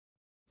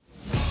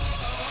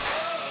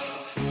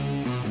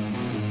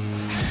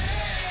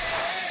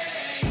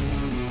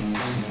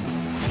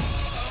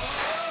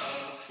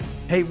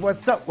Hey,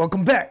 what's up?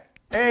 Welcome back.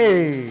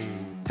 Hey,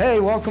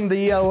 welcome to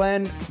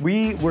ELN.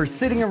 We were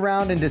sitting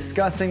around and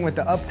discussing with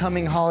the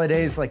upcoming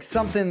holidays, like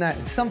something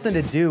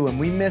to do, and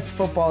we miss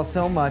football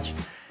so much.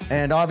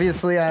 And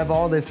obviously I have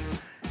all this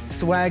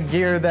swag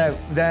gear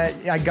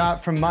that I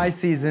got from my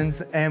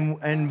seasons,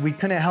 and we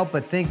couldn't help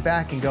but think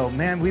back and go,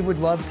 man, we would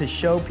love to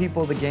show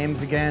people the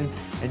games again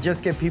and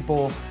just get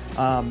people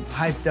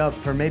hyped up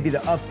for maybe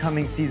the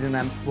upcoming season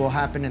that will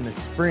happen in the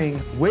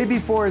spring. Way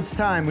before its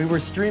time, we were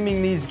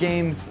streaming these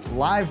games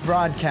live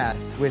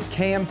broadcast with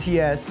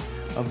KMTS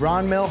of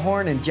Ron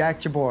Milhorn and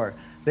Jack Jabor.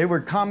 They were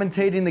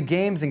commentating the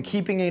games and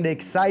keeping it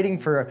exciting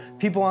for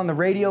people on the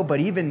radio, but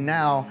even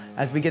now,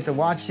 as we get to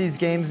watch these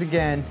games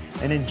again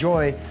and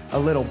enjoy a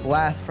little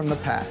blast from the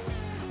past.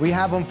 We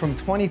have them from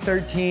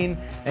 2013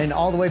 and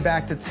all the way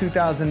back to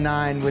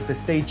 2009 with the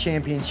state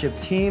championship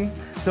team.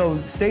 So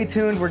stay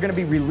tuned, we're gonna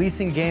be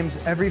releasing games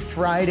every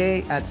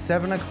Friday at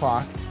 7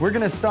 o'clock. We're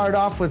gonna start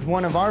off with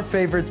one of our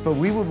favorites, but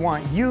we would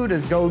want you to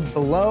go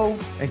below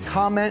and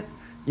comment.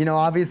 You know,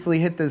 obviously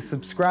hit the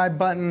subscribe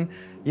button,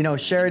 you know,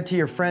 share it to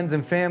your friends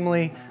and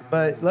family.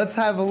 But let's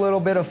have a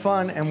little bit of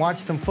fun and watch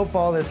some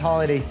football this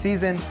holiday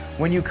season.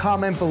 When you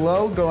comment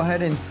below, go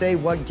ahead and say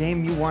what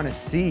game you want to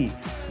see.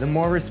 The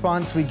more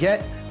response we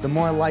get, the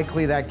more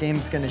likely that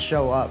game's going to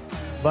show up.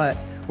 But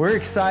we're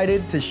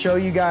excited to show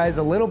you guys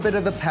a little bit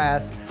of the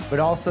past, but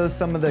also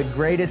some of the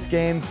greatest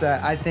games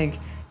that I think,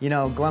 you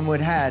know,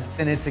 Glenwood had.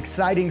 And it's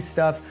exciting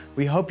stuff.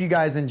 We hope you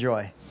guys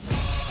enjoy.